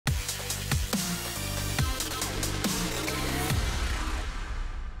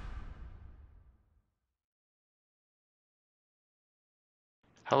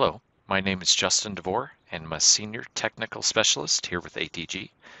Hello, my name is Justin DeVore and I'm a Senior Technical Specialist here with ATG.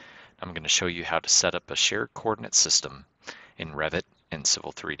 I'm going to show you how to set up a shared coordinate system in Revit and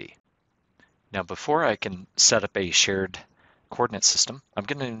Civil 3D. Now before I can set up a shared coordinate system, I'm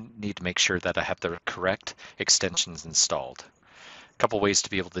going to need to make sure that I have the correct extensions installed. A couple ways to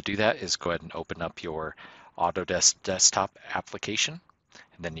be able to do that is go ahead and open up your Autodesk desktop application,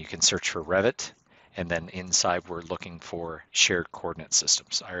 and then you can search for Revit, and then inside we're looking for shared coordinate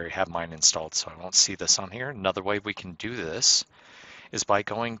systems. I already have mine installed, so I won't see this on here. Another way we can do this is by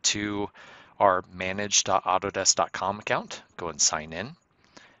going to our manage.autodesk.com account, go and sign in,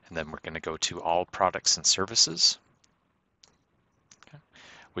 and then we're going to go to all products and services. Okay.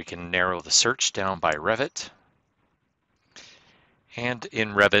 We can narrow the search down by Revit, and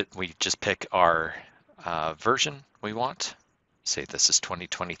in Revit we just pick our version we want. Say this is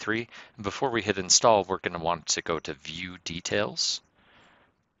 2023. And before we hit install, we're going to want to go to view details.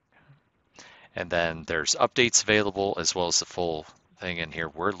 And then there's updates available as well as the full thing in here.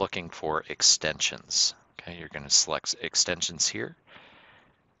 We're looking for extensions. Okay, you're going to select extensions here.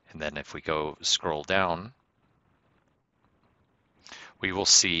 And then if we go scroll down, we will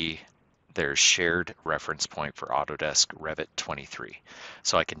see there's shared reference point for Autodesk Revit 23.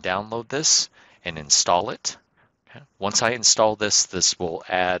 So I can download this and install it. Okay. Once I install this, this will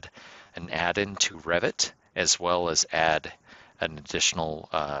add an add-in to Revit as well as add an additional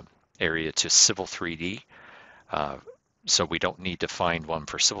area to Civil 3D. So we don't need to find one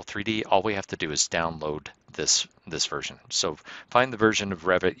for Civil 3D. All we have to do is download this version. So find the version of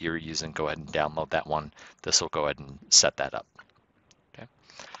Revit you're using, go ahead and download that one. This will go ahead and set that up. Okay.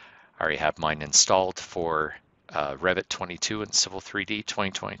 I already have mine installed for Revit 22 and Civil 3D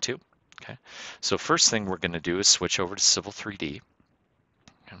 2022. Okay, so first thing we're going to do is switch over to Civil 3D.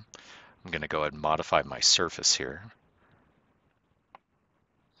 Okay. I'm going to go ahead and modify my surface here.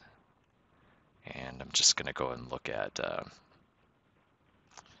 And I'm just going to go and look at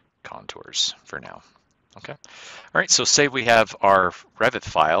contours for now. Okay. All right, so say we have our Revit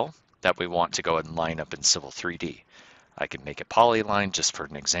file that we want to go ahead and line up in Civil 3D. I can make it polyline just for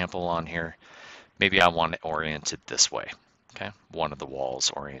an example on here. Maybe I want it oriented this way. Okay, one of the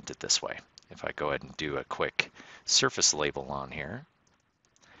walls oriented this way. If I go ahead and do a quick surface label on here,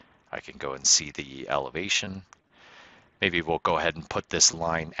 I can go and see the elevation. Maybe we'll go ahead and put this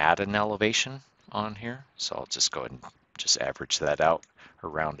line at an elevation on here. So I'll just go ahead and just average that out or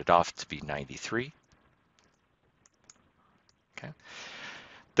round it off to be 93. Okay.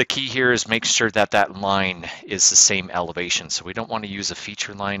 The key here is make sure that that line is the same elevation. So we don't want to use a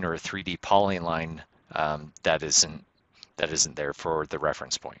feature line or a 3D polyline that isn't there for the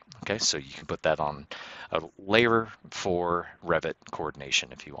reference point. Okay, so you can put that on a layer for Revit coordination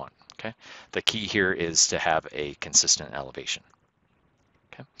if you want. Okay, the key here is to have a consistent elevation.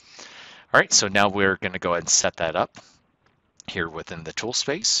 Okay, all right, so now we're going to go ahead and set that up here within the tool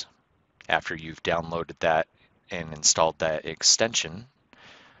space. After you've downloaded that and installed that extension,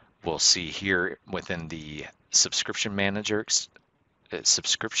 we'll see here within the subscription manager,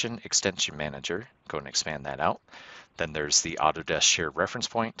 subscription extension manager, go and expand that out. Then there's the Autodesk shared reference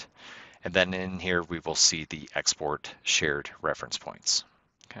point. And then in here, we will see the export shared reference points.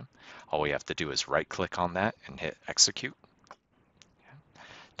 Okay. All we have to do is right click on that and hit execute. Okay.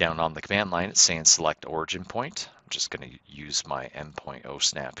 Down on the command line, it's saying select origin point. I'm just going to use my endpoint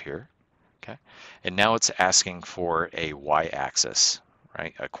OSNAP here. Okay. And now it's asking for a y-axis,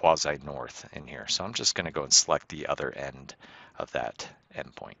 right? A quasi north in here. So I'm just going to go and select the other end of that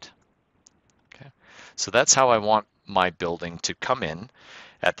endpoint. Okay. So that's how I want my building to come in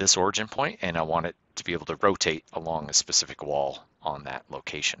at this origin point, and I want it to be able to rotate along a specific wall on that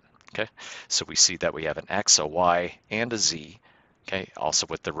location. Okay, so we see that we have an X, a Y, and a Z, okay, also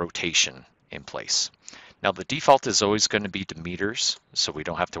with the rotation in place. Now the default is always going to be to meters, so we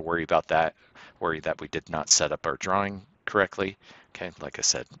don't have to worry about that, worry that we did not set up our drawing correctly. Okay, like I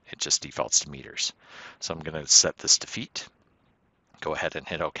said, it just defaults to meters. So I'm going to set this to feet. Go ahead and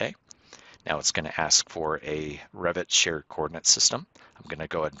hit OK. Now it's going to ask for a Revit shared coordinate system. I'm going to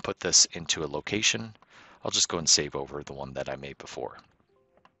go ahead and put this into a location. I'll just go and save over the one that I made before.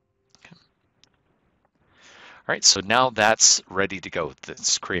 Okay. All right, so now that's ready to go.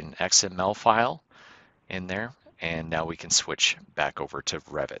 Let's create an XML file in there, and now we can switch back over to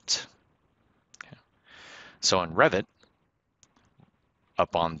Revit. Okay. So in Revit,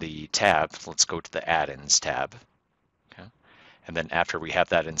 up on the tab, let's go to the add-ins tab. And then after we have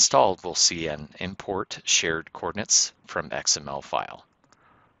that installed, we'll see an import shared coordinates from XML file.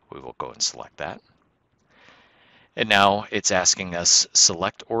 We will go and select that. And now it's asking us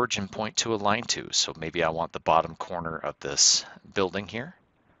select origin point to align to. So maybe I want the bottom corner of this building here.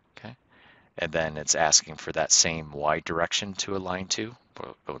 and then it's asking for that same Y direction to align to.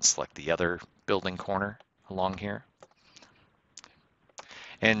 We'll go and select the other building corner along here.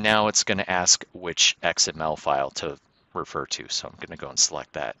 And now it's going to ask which XML file to refer to. So I'm going to go and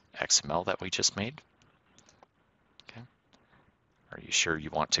select that XML that we just made. Okay. Are you sure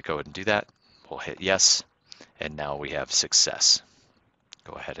you want to go ahead and do that? We'll hit yes, and now we have success.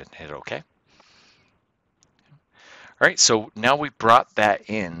 Go ahead and hit OK. All right, so now we brought that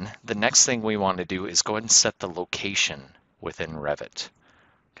in. The next thing we want to do is go ahead and set the location within Revit.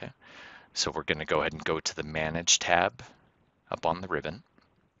 Okay, so we're going to go ahead and go to the Manage tab up on the ribbon.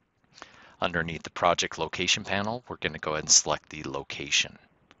 Underneath the Project Location panel, we're going to go ahead and select the location.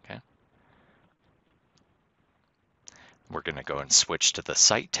 Okay, we're going to go and switch to the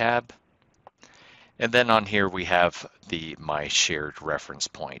Site tab. And then on here we have the My Shared Reference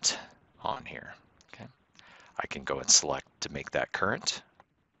Point on here. Okay, I can go and select to make that current.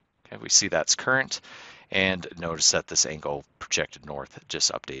 Okay, we see that's current, and notice that this angle projected north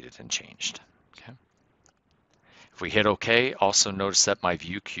just updated and changed. Okay. If we hit OK, also notice that my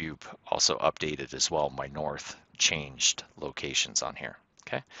view cube also updated as well. My north changed locations on here.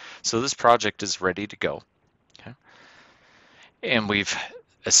 Okay, so this project is ready to go. Okay, and we've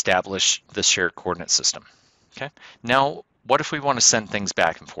established the shared coordinate system. Okay, now what if we want to send things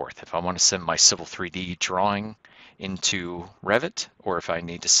back and forth? If I want to send my Civil 3D drawing into Revit, or if I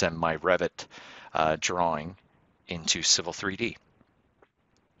need to send my Revit drawing into Civil 3D.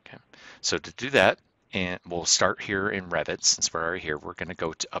 Okay, so to do that, and we'll start here in Revit. Since we're already here, we're going to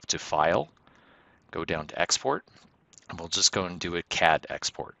go up to File, go down to Export, and we'll just go and do a CAD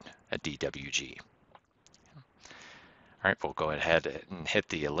export, a DWG. All right, we'll go ahead and hit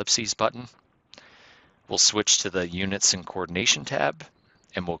the ellipses button. We'll switch to the Units and Coordination tab,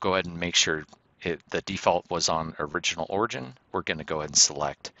 and we'll go ahead and make sure the default was on Original Origin. We're going to go ahead and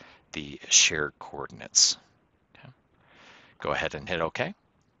select the Shared Coordinates. Okay. Go ahead and hit OK.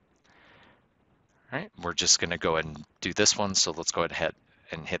 All right, we're just going to go ahead and do this one, so let's go ahead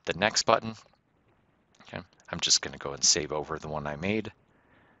and hit the Next button. Okay. I'm just going to go and save over the one I made.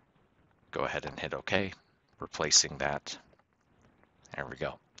 Go ahead and hit OK, replacing that. There we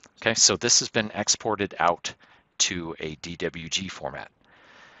go. Okay, so this has been exported out to a DWG format.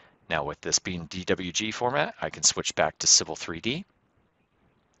 Now with this being DWG format, I can switch back to Civil 3D,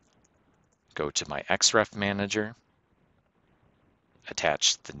 go to my XREF manager,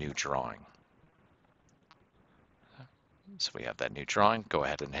 attach the new drawing. So we have that new drawing, go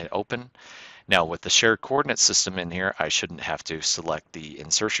ahead and hit open. Now with the shared coordinate system in here, I shouldn't have to select the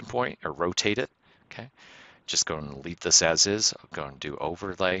insertion point or rotate it. Okay, just go and leave this as is. I'll go and do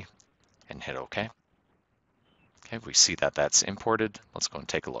overlay and hit OK. Okay, we see that that's imported. Let's go and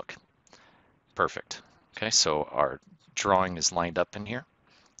take a look. Perfect. Okay, so our drawing is lined up in here.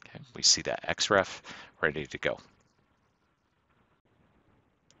 Okay, we see that XREF ready to go.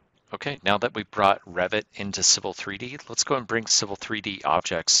 Okay, now that we brought Revit into Civil 3D, let's go and bring Civil 3D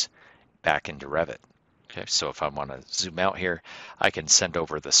objects back into Revit. Okay, so if I want to zoom out here, I can send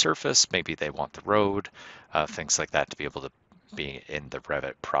over the surface. Maybe they want the road, things like that to be able to be in the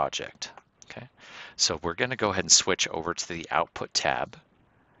Revit project. Okay, so we're going to go ahead and switch over to the Output tab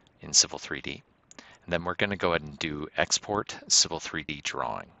in Civil 3D. And then we're going to go ahead and do Export Civil 3D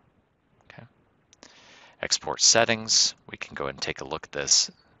Drawing. Okay, Export Settings. We can go ahead and take a look at this.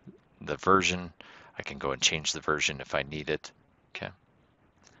 The version, I can go and change the version if I need it. Okay.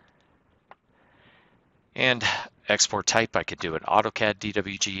 And export type, I could do an AutoCAD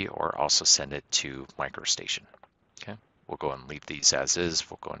DWG or also send it to MicroStation. Okay, we'll go and leave these as is.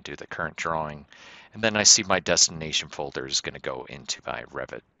 We'll go and do the current drawing. And then I see my destination folder is going to go into my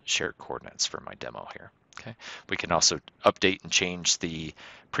Revit shared coordinates for my demo here. Okay, we can also update and change the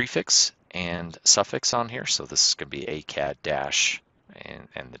prefix and suffix on here. So this is going to be ACAD dash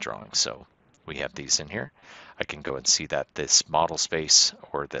and the drawing. So we have these in here. I can go and see that this model space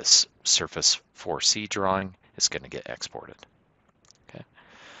or this surface 4C drawing is going to get exported. Okay,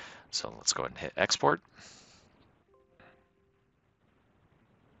 so let's go ahead and hit export.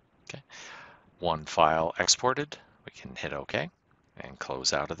 Okay, one file exported. We can hit OK and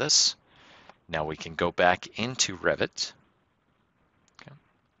close out of this. Now we can go back into Revit. Okay,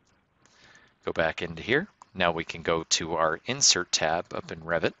 go back into here. Now we can go to our Insert tab up in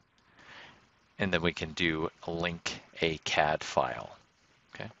Revit, and then we can do link a CAD file.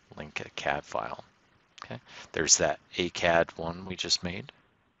 Okay, link a CAD file. Okay, there's that ACAD one we just made.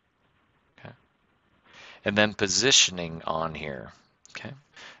 Okay, and then positioning on here. Okay,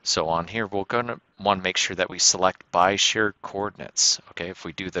 so on here, we're going to want to make sure that we select by shared coordinates. Okay, if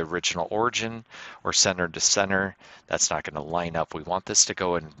we do the original origin or center to center, that's not going to line up. We want this to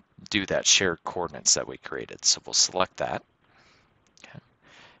go and do that shared coordinates that we created. So we'll select that. Okay.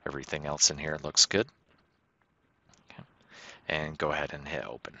 Everything else in here looks good. Okay. And go ahead and hit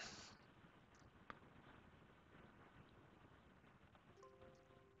open.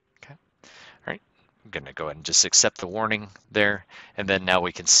 Okay. All right. I'm going to go ahead and just accept the warning there. And then now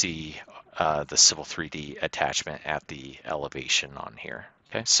we can see the Civil 3D attachment at the elevation on here.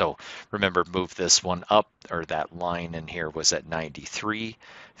 Okay, so remember, move this one up, or that line in here was at 93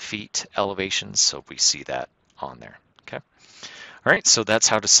 feet elevation, so we see that on there. Okay, all right, so that's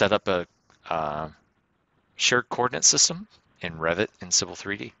how to set up a shared coordinate system in Revit in Civil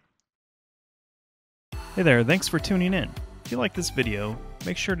 3D. Hey there, thanks for tuning in. If you like this video,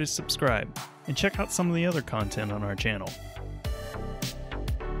 make sure to subscribe and check out some of the other content on our channel.